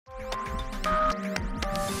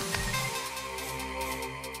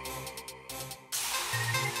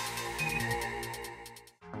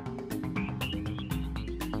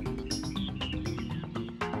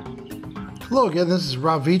Hello again, this is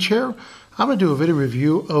Veach here. I'm going to do a video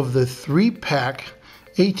review of the 3-pack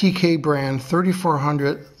ATK brand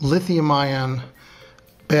 3400 lithium-ion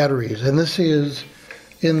batteries. And this is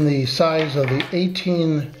in the size of the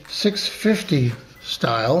 18650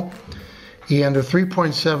 style. And they're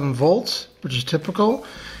 3.7 volts, which is typical.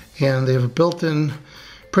 And they have a built-in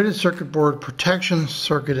printed circuit board protection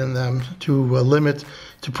circuit in them to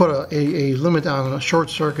put a limit on short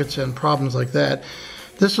circuits and problems like that.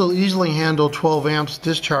 This will easily handle 12 amps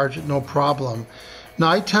discharge at no problem. Now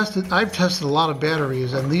I've tested a lot of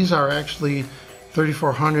batteries, and these are actually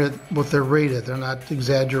 3400 what they're rated. They're not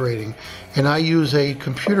exaggerating. And I use a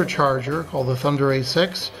computer charger called the Thunder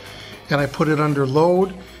A6, and I put it under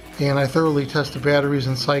load, and I thoroughly test the batteries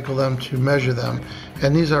and cycle them to measure them.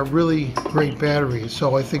 And these are really great batteries,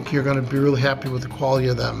 so I think you're going to be really happy with the quality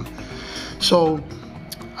of them. So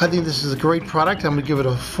I think this is a great product. I'm going to give it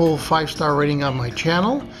a full 5-star rating on my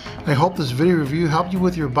channel. I hope this video review helped you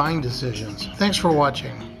with your buying decisions. Thanks for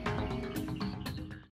watching.